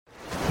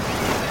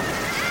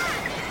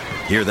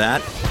Hear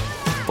that?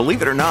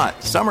 Believe it or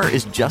not, summer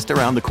is just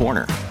around the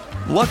corner.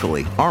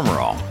 Luckily, Armor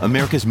All,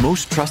 America's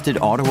most trusted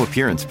auto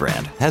appearance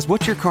brand, has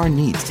what your car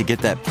needs to get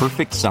that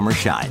perfect summer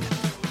shine.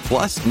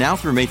 Plus, now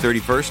through May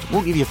 31st,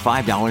 we'll give you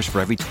 $5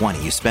 for every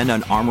 $20 you spend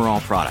on Armor All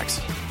products.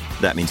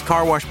 That means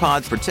car wash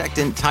pods,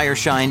 protectant, tire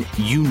shine,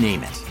 you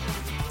name it.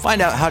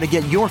 Find out how to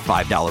get your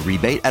 $5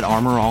 rebate at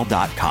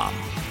armorall.com.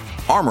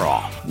 Armor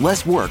All,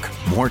 less work,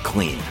 more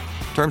clean.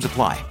 Terms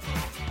apply.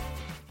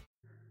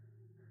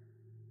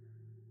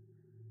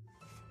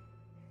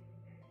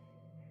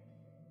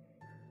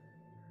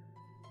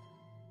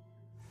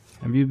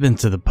 Have you been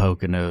to the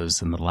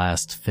Poconos in the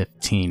last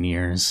 15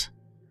 years?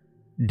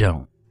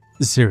 Don't.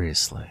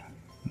 Seriously.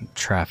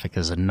 Traffic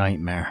is a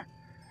nightmare.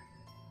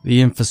 The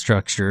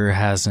infrastructure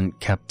hasn't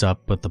kept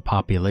up with the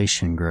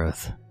population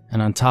growth, and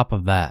on top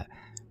of that,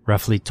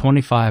 roughly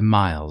 25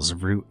 miles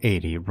of Route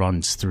 80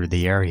 runs through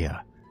the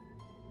area.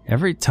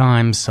 Every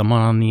time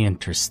someone on the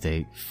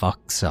interstate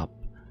fucks up,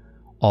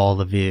 all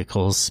the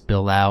vehicles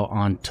spill out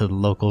onto the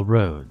local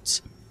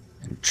roads,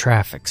 and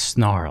traffic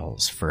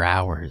snarls for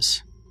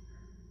hours.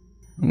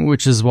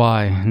 Which is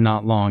why,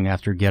 not long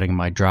after getting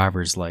my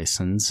driver's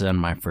license and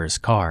my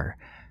first car,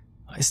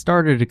 I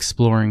started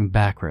exploring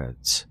back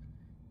roads.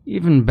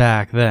 Even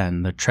back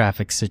then, the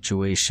traffic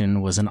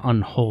situation was an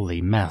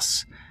unholy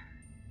mess,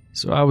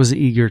 so I was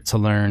eager to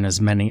learn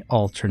as many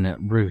alternate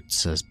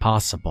routes as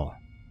possible.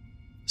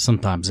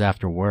 Sometimes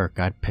after work,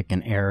 I'd pick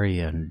an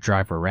area and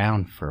drive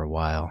around for a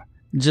while,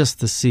 just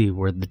to see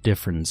where the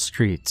different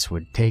streets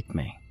would take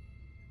me.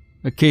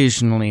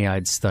 Occasionally,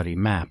 I'd study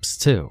maps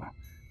too,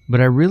 but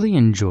I really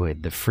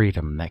enjoyed the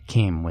freedom that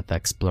came with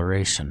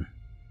exploration.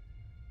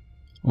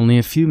 Only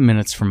a few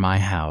minutes from my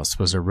house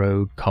was a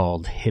road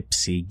called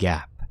Hypsie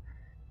Gap.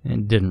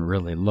 It didn't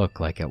really look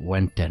like it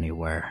went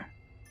anywhere,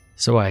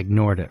 so I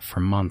ignored it for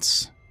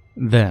months.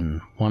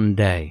 Then, one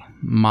day,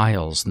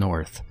 miles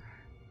north,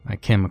 I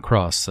came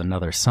across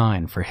another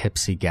sign for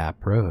Hypsie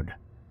Gap Road.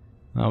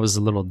 I was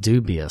a little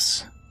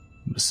dubious.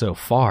 It was so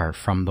far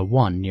from the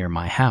one near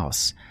my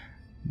house,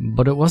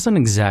 but it wasn't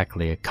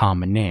exactly a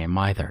common name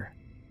either.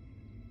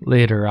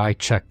 Later, I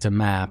checked a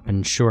map,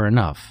 and sure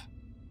enough,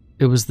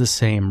 it was the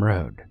same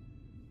road.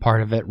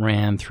 Part of it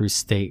ran through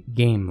state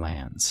game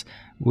lands,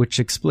 which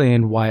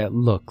explained why it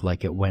looked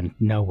like it went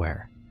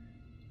nowhere.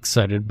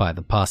 Excited by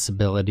the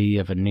possibility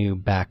of a new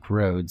back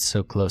road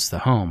so close to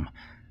home,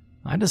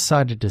 I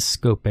decided to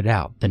scope it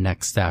out the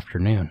next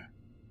afternoon.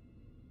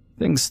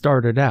 Things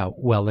started out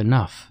well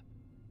enough.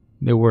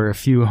 There were a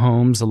few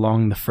homes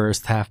along the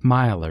first half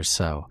mile or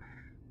so,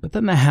 but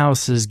then the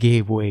houses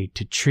gave way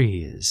to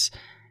trees,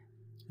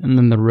 and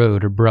then the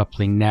road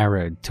abruptly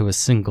narrowed to a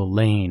single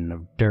lane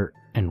of dirt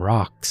and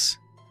rocks.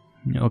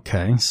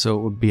 Okay, so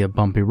it would be a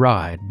bumpy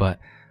ride, but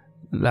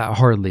that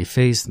hardly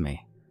fazed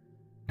me.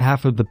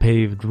 Half of the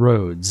paved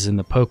roads in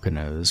the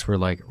Poconos were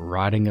like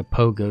riding a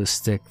pogo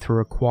stick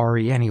through a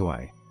quarry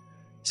anyway,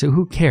 so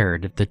who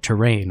cared if the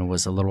terrain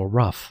was a little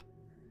rough?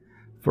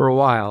 For a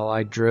while,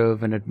 I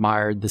drove and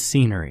admired the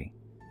scenery.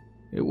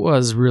 It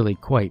was really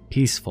quite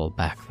peaceful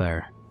back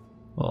there,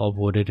 all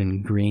wooded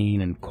and green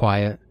and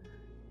quiet.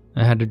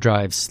 I had to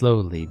drive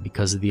slowly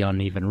because of the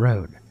uneven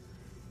road,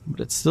 but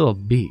it still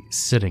beat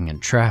sitting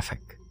in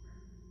traffic.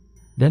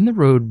 Then the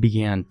road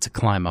began to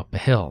climb up a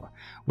hill,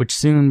 which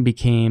soon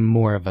became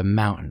more of a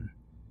mountain.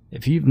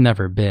 If you've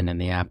never been in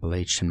the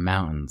Appalachian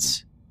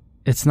Mountains,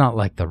 it's not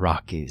like the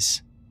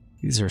Rockies.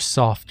 These are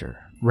softer,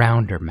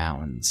 rounder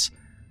mountains,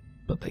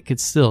 but they could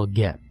still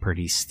get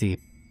pretty steep.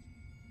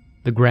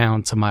 The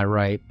ground to my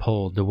right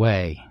pulled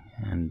away,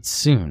 and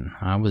soon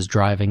I was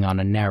driving on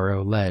a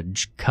narrow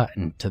ledge cut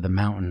into the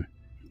mountain.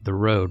 The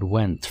road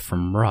went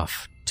from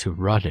rough to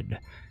rutted,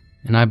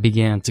 and I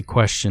began to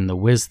question the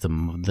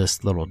wisdom of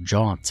this little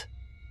jaunt.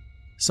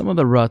 Some of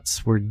the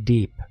ruts were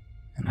deep,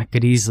 and I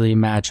could easily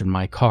imagine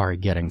my car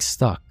getting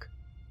stuck,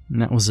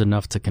 and that was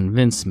enough to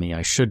convince me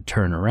I should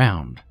turn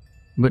around.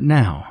 But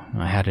now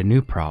I had a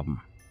new problem.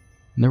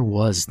 There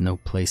was no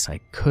place I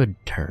could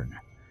turn.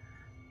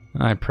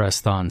 I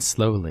pressed on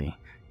slowly,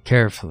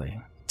 carefully,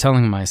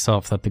 telling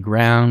myself that the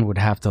ground would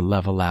have to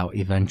level out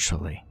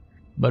eventually.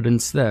 But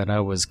instead,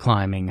 I was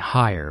climbing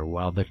higher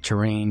while the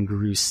terrain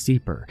grew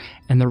steeper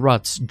and the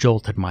ruts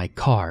jolted my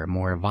car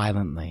more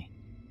violently.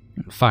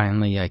 And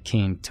finally, I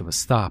came to a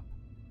stop,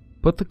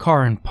 put the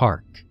car in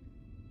park,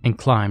 and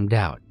climbed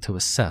out to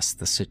assess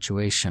the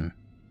situation.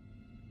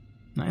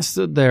 I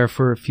stood there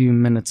for a few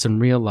minutes and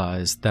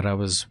realized that I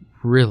was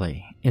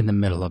really in the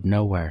middle of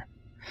nowhere.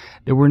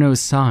 There were no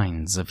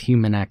signs of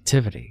human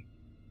activity,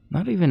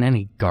 not even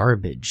any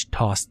garbage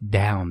tossed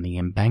down the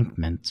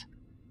embankment.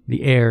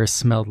 The air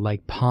smelled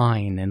like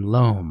pine and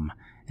loam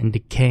and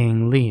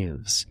decaying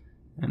leaves,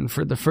 and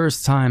for the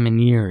first time in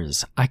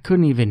years, I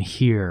couldn't even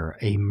hear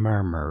a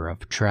murmur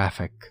of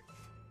traffic.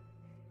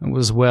 I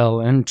was well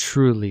and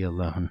truly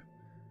alone,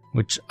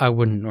 which I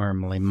wouldn't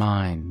normally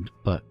mind,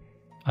 but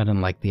I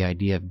didn't like the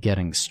idea of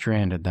getting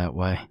stranded that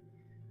way.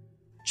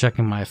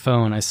 Checking my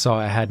phone, I saw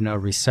I had no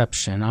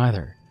reception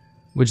either,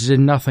 which did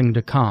nothing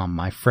to calm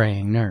my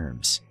fraying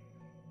nerves.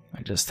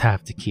 I just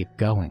have to keep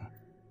going.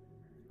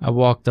 I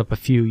walked up a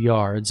few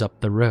yards up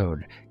the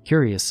road,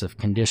 curious if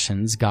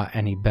conditions got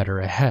any better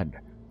ahead,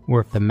 or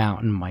if the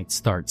mountain might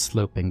start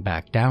sloping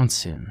back down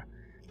soon.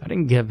 I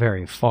didn't get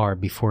very far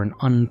before an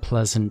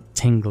unpleasant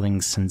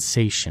tingling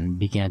sensation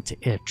began to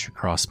itch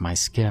across my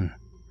skin.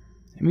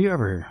 Have you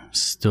ever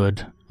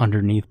stood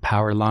underneath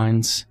power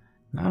lines?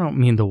 I don't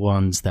mean the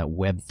ones that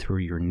web through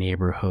your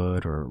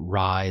neighborhood or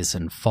rise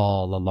and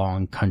fall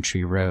along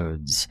country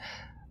roads.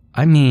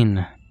 I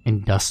mean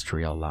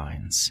industrial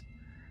lines.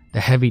 The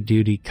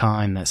heavy-duty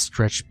kind that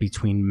stretch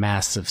between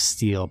massive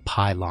steel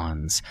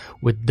pylons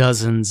with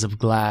dozens of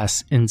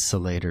glass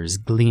insulators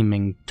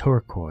gleaming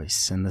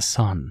turquoise in the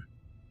sun.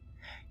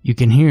 You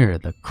can hear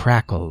the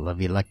crackle of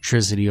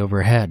electricity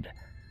overhead,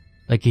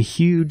 like a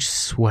huge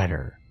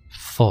sweater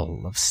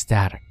full of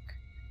static.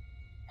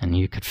 And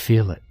you could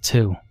feel it,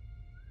 too.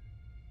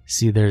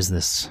 See, there's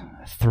this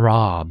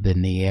throb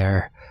in the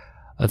air,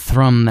 a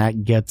thrum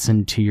that gets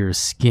into your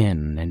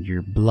skin and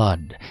your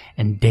blood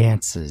and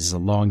dances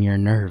along your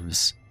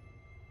nerves.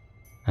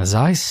 As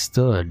I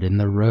stood in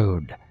the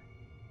road,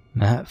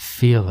 that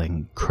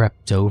feeling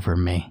crept over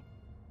me.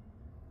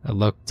 I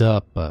looked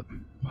up, but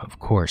of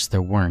course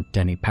there weren't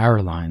any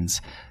power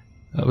lines.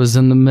 I was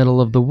in the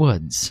middle of the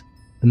woods,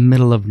 the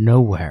middle of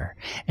nowhere,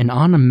 and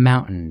on a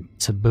mountain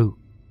to boot.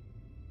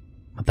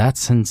 But that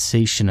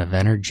sensation of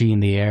energy in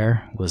the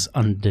air was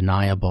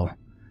undeniable.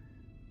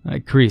 I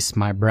creased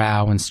my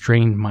brow and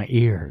strained my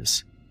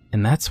ears,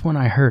 and that's when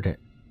I heard it.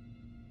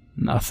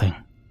 Nothing.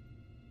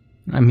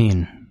 I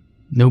mean,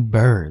 no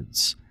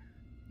birds,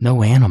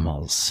 no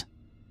animals.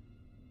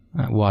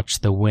 I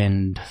watched the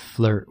wind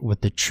flirt with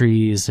the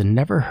trees and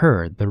never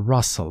heard the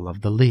rustle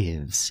of the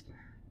leaves.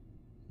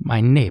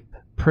 My nape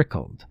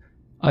prickled.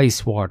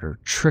 Ice water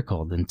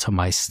trickled into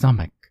my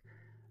stomach.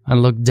 I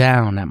looked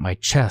down at my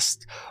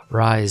chest,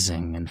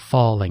 rising and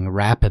falling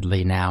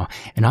rapidly now,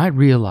 and I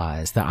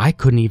realized that I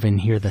couldn't even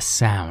hear the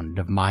sound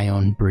of my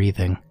own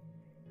breathing.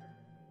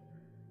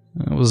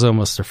 I was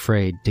almost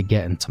afraid to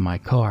get into my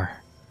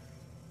car.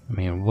 I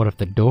mean, what if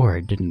the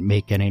door didn't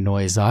make any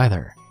noise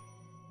either?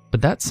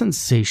 But that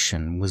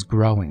sensation was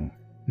growing,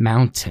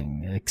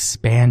 mounting,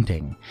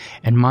 expanding,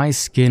 and my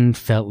skin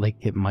felt like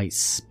it might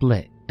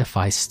split if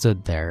I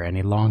stood there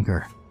any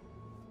longer.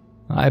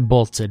 I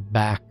bolted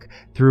back,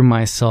 threw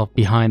myself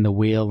behind the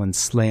wheel and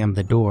slammed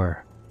the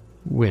door,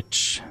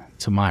 which,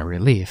 to my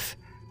relief,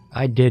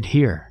 I did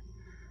hear.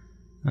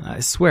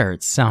 I swear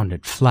it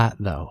sounded flat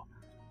though,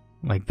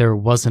 like there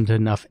wasn't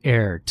enough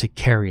air to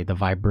carry the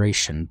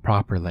vibration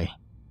properly.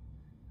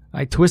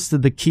 I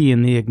twisted the key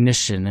in the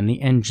ignition and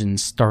the engine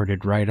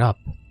started right up.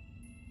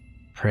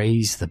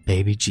 Praise the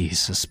baby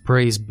Jesus,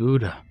 praise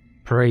Buddha,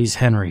 praise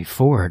Henry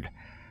Ford.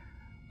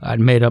 I'd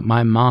made up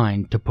my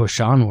mind to push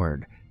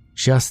onward,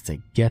 just to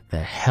get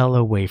the hell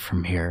away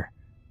from here.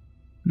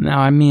 Now,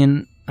 I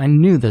mean, I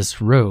knew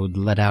this road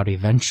led out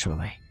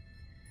eventually.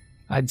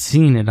 I'd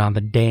seen it on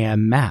the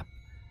damn map.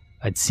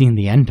 I'd seen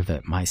the end of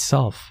it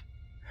myself.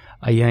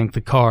 I yanked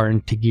the car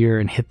into gear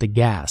and hit the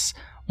gas,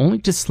 only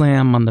to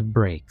slam on the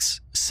brakes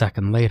a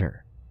second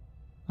later.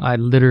 I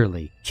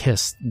literally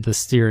kissed the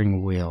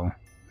steering wheel,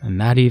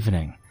 and that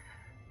evening,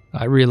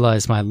 I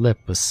realized my lip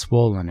was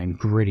swollen and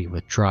gritty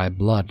with dry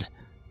blood,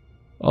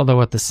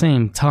 although at the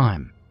same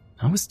time,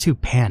 I was too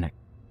panicked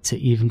to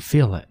even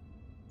feel it.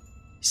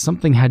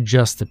 Something had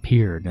just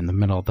appeared in the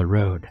middle of the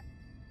road,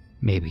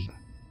 maybe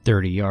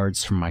 30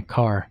 yards from my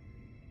car.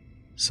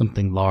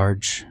 Something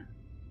large,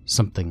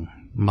 something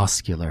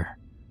muscular,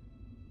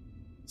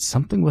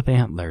 something with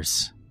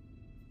antlers.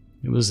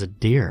 It was a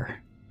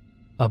deer,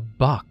 a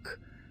buck,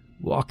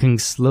 walking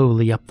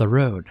slowly up the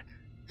road.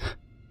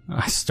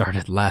 I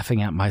started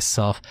laughing at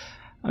myself.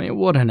 I mean,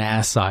 what an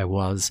ass I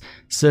was,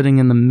 sitting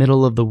in the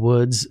middle of the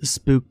woods,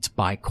 spooked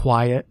by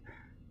quiet.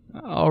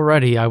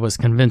 Already I was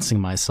convincing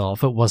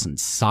myself it wasn't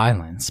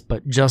silence,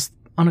 but just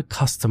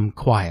unaccustomed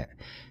quiet,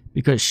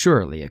 because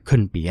surely it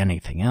couldn't be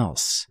anything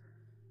else.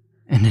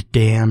 And a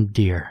damn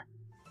deer.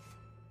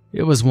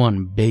 It was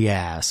one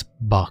big-ass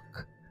buck.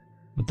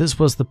 But this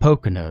was the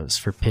Poconos,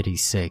 for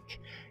pity's sake.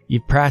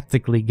 You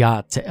practically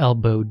got to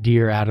elbow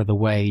deer out of the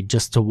way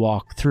just to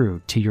walk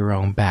through to your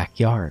own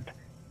backyard.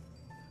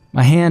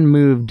 My hand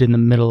moved in the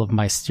middle of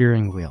my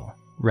steering wheel,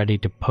 ready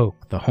to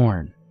poke the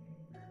horn,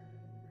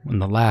 when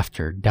the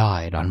laughter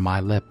died on my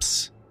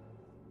lips.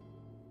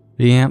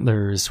 The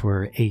antlers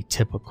were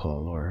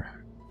atypical or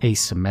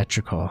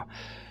asymmetrical,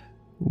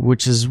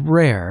 which is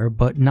rare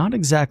but not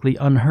exactly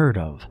unheard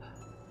of,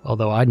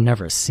 although I'd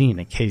never seen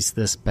a case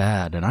this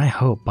bad, and I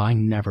hope I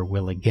never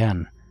will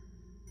again.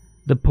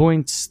 The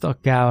points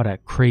stuck out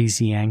at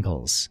crazy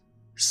angles,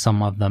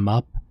 some of them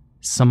up,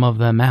 some of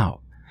them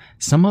out,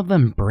 some of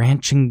them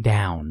branching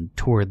down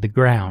toward the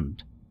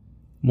ground.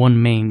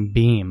 One main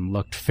beam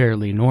looked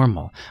fairly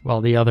normal, while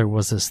the other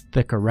was as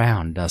thick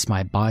around as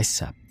my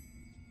bicep.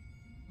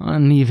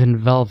 Uneven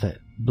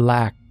velvet,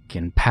 black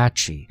and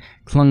patchy,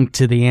 clung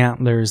to the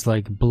antlers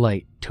like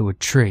blight to a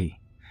tree,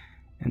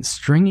 and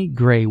stringy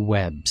gray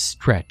webs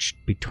stretched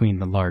between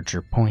the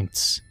larger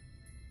points.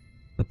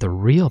 But the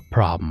real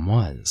problem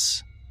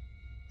was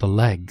the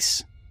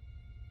legs.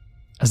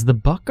 As the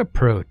buck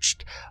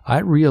approached, I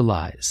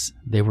realized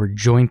they were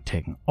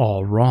jointing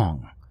all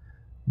wrong.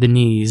 The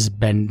knees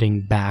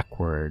bending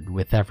backward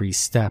with every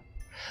step.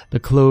 The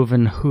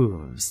cloven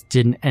hooves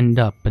didn't end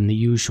up in the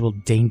usual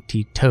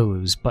dainty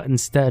toes, but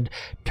instead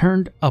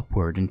turned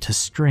upward into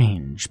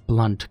strange,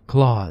 blunt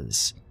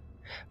claws.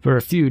 For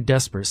a few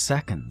desperate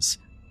seconds,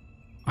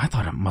 I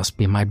thought it must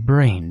be my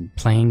brain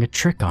playing a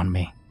trick on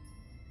me.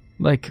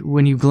 Like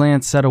when you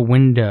glance at a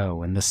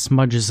window and the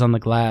smudges on the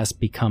glass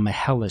become a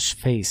hellish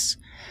face,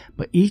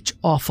 but each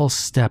awful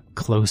step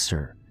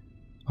closer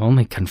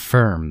only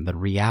confirmed the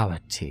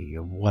reality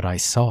of what I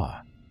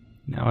saw.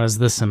 Now, as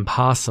this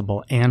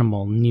impossible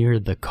animal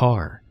neared the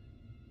car,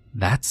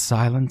 that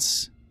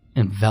silence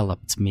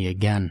enveloped me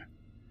again.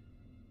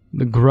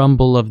 The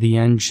grumble of the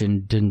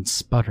engine didn't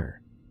sputter,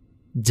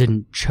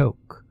 didn't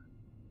choke.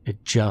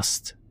 It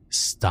just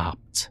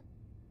stopped.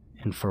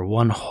 And for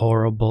one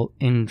horrible,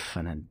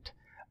 infinite,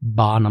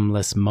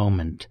 bottomless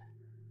moment,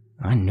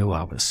 I knew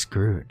I was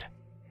screwed.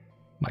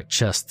 My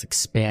chest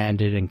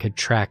expanded and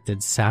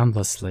contracted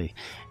soundlessly,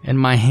 and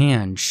my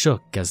hand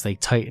shook as they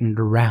tightened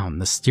around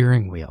the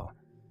steering wheel.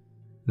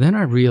 Then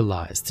I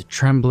realized the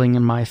trembling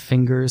in my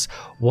fingers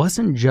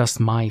wasn't just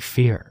my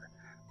fear,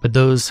 but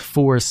those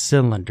 4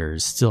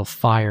 cylinders still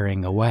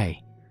firing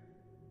away.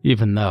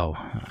 Even though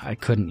I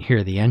couldn't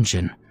hear the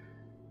engine,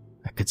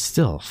 I could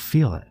still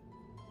feel it.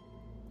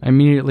 I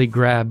immediately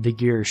grabbed the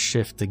gear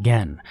shift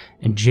again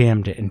and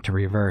jammed it into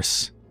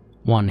reverse,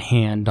 one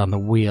hand on the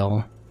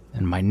wheel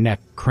and my neck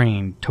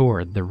craned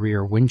toward the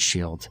rear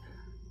windshield.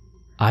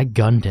 I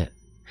gunned it.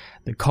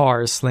 The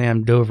car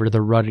slammed over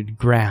the rutted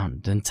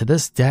ground, and to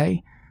this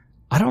day,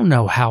 I don't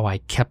know how I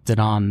kept it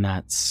on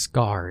that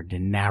scarred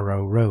and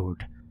narrow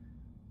road.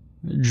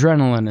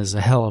 Adrenaline is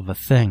a hell of a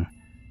thing.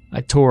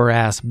 I tore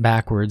ass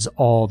backwards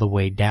all the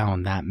way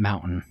down that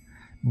mountain,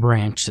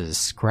 branches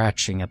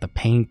scratching at the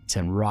paint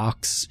and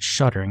rocks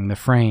shuttering the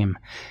frame,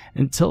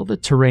 until the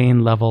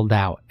terrain leveled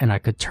out and I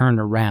could turn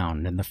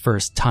around in the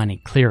first tiny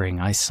clearing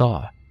I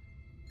saw.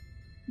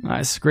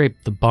 I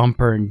scraped the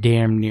bumper and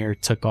damn near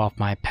took off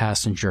my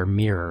passenger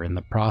mirror in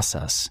the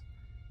process.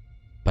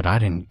 But I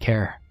didn't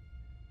care.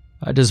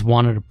 I just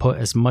wanted to put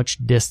as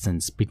much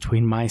distance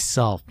between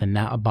myself and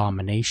that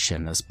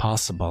abomination as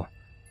possible.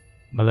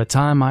 By the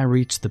time I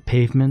reached the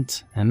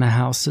pavement and the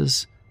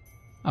houses,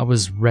 I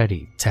was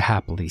ready to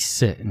happily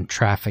sit in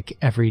traffic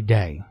every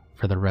day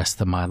for the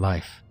rest of my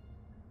life.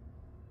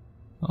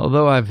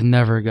 Although I've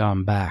never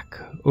gone back,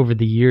 over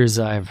the years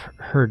I've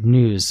heard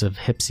news of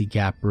Hypsie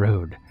Gap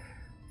Road,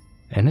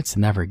 and it's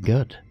never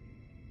good.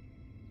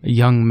 A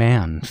young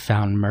man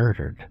found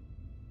murdered,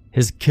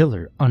 his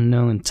killer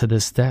unknown to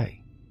this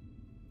day.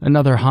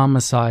 Another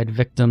homicide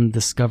victim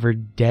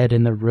discovered dead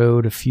in the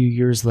road a few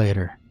years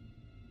later.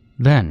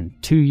 Then,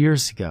 2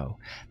 years ago,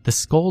 the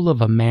skull of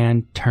a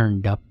man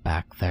turned up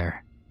back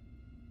there,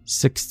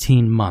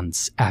 16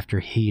 months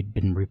after he'd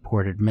been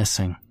reported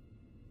missing.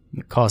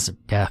 The cause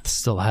of death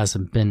still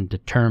hasn't been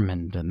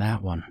determined in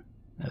that one,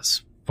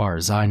 as far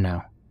as I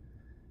know.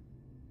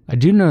 I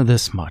do know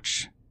this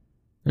much.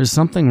 There's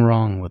something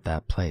wrong with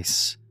that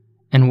place,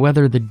 and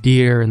whether the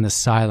deer and the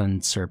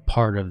silence are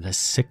part of the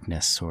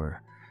sickness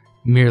or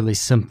merely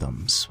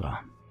symptoms, well,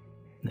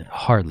 it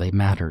hardly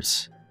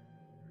matters.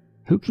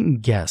 Who can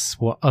guess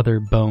what other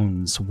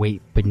bones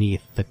wait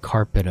beneath the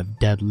carpet of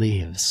dead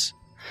leaves?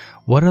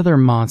 What other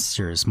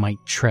monsters might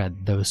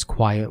tread those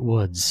quiet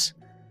woods?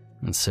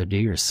 And so do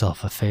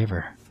yourself a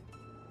favor.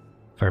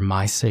 For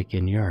my sake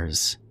and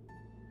yours,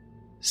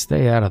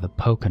 stay out of the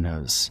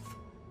Poconos.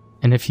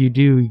 And if you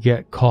do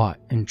get caught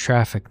in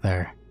traffic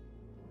there,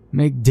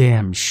 make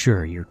damn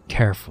sure you're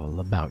careful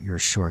about your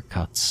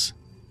shortcuts.